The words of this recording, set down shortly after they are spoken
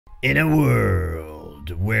In a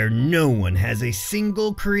world where no one has a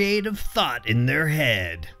single creative thought in their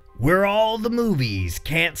head, where all the movies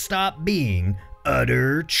can't stop being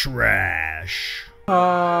utter trash.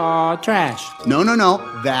 Trash. No.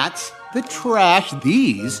 That's the trash.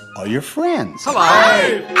 These are your friends. Hello.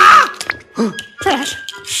 Ah! Trash.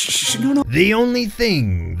 Shh, no. The only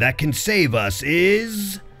thing that can save us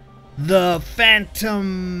is the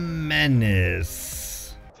Phantom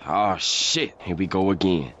Menace. Oh shit, here we go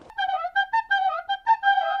again.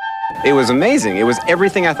 It was amazing. It was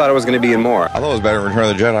everything I thought it was going to be and more. I thought it was better than Return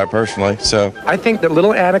of the Jedi, personally, so. I think that little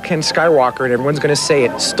Anakin Skywalker, and everyone's going to say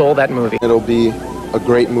it, stole that movie. It'll be a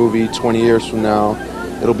great movie 20 years from now.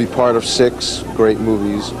 It'll be part of 6 great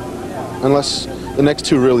movies. Unless the next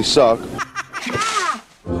 2 really suck.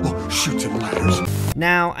 Shoots and ladders.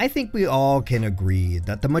 Now, I think we all can agree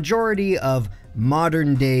that the majority of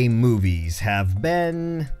modern day movies have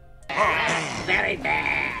been very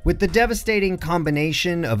bad. With the devastating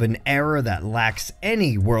combination of an era that lacks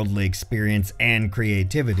any worldly experience and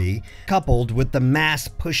creativity, coupled with the mass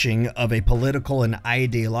pushing of a political and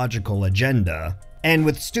ideological agenda, and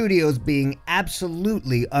with studios being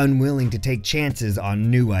absolutely unwilling to take chances on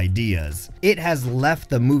new ideas, it has left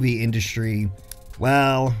the movie industry,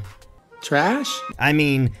 well, trash? I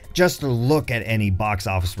mean, just look at any box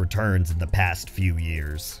office returns in the past few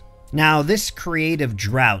years. Now, this creative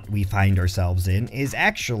drought we find ourselves in is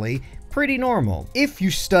actually pretty normal. If you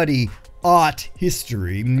study art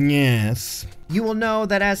history, yes, you will know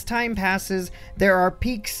that as time passes, there are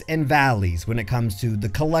peaks and valleys when it comes to the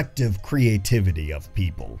collective creativity of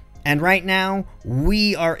people. And right now,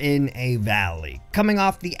 we are in a valley, coming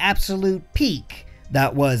off the absolute peak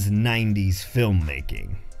that was 90s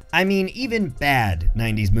filmmaking. I mean, even bad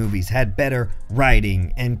 90s movies had better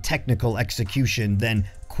writing and technical execution than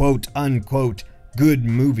quote-unquote good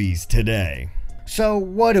movies today. So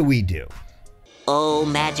what do? Oh,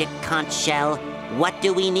 magic conch shell, what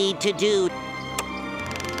do we need to do?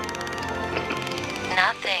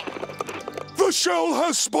 Nothing. The shell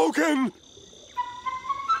has spoken!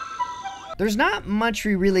 There's not much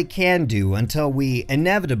we really can do until we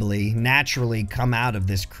inevitably, naturally come out of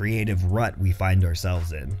this creative rut we find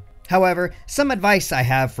ourselves in. However, some advice I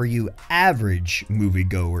have for you average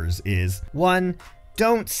moviegoers is 1.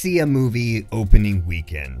 Don't see a movie opening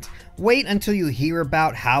weekend. Wait until you hear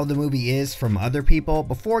about how the movie is from other people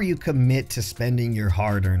before you commit to spending your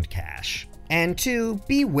hard-earned cash. And 2,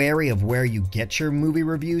 be wary of where you get your movie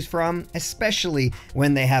reviews from, especially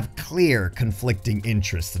when they have clear conflicting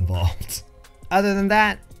interests involved. Other than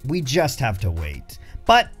that, we just have to wait.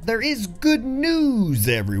 But there is good news,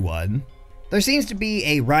 everyone! There seems to be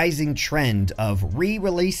a rising trend of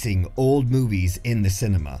re-releasing old movies in the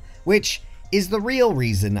cinema, which is the real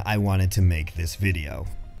reason I wanted to make this video.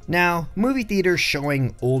 Now, movie theaters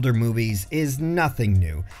showing older movies is nothing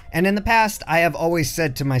new, and in the past I have always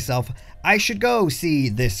said to myself, I should go see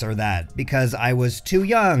this or that because I was too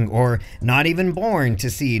young or not even born to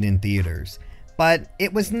see it in theaters. But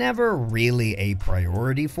it was never really a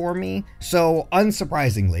priority for me, so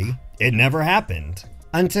unsurprisingly, it never happened.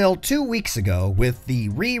 Until 2 weeks ago with the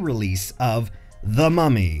re-release of The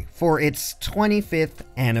Mummy for its 25th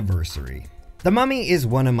anniversary. The Mummy is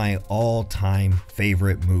one of my all-time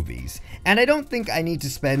favorite movies, and I don't think I need to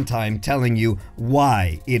spend time telling you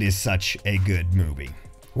why it is such a good movie.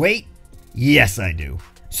 Wait, yes I do.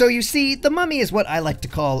 So you see, The Mummy is what I like to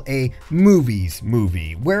call a movies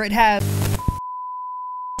movie, where it has...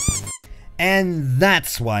 And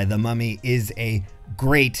that's why The Mummy is a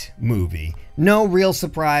great movie. No real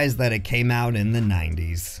surprise that it came out in the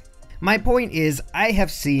 90s. My point is, I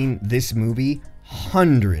have seen this movie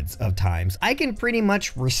hundreds of times. I can pretty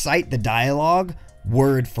much recite the dialogue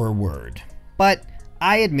word for word. But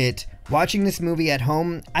I admit, watching this movie at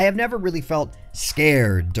home, I have never really felt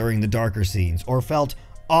scared during the darker scenes or felt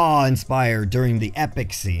awe-inspired during the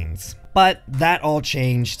epic scenes. But that all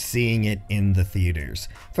changed seeing it in the theaters.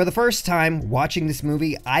 For the first time watching this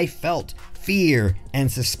movie, I felt fear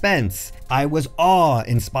and suspense. I was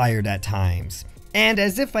awe-inspired at times. And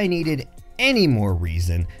as if I needed any more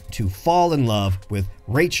reason to fall in love with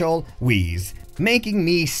Rachel Weisz, making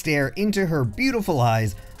me stare into her beautiful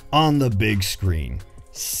eyes on the big screen.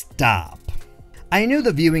 Stop. I knew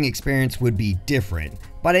the viewing experience would be different,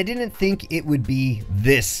 but I didn't think it would be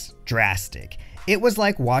this drastic. It was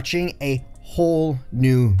like watching a whole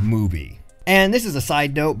new movie. And this is a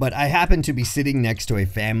side note, but I happened to be sitting next to a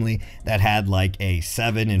family that had like a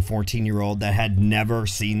 7 and 14-year-old that had never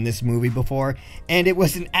seen this movie before, and it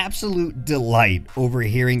was an absolute delight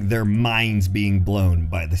overhearing their minds being blown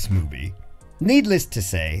by this movie. Needless to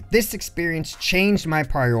say, this experience changed my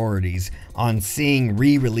priorities on seeing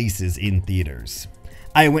re-releases in theaters.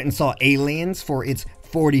 I went and saw Aliens for its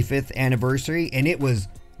 45th anniversary, and it was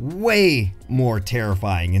way more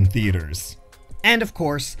terrifying in theaters. And of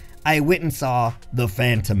course, I went and saw The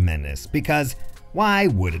Phantom Menace, because why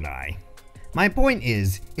wouldn't I? My point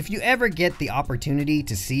is, if you ever get the opportunity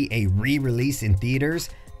to see a re-release in theaters,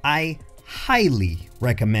 I highly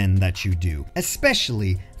recommend that you do,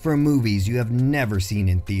 especially for movies you have never seen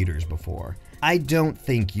in theaters before. I don't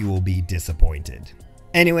think you will be disappointed.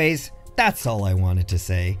 Anyways, that's all I wanted to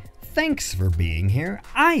say. Thanks for being here,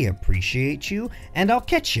 I appreciate you, and I'll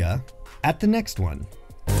catch ya at the next one.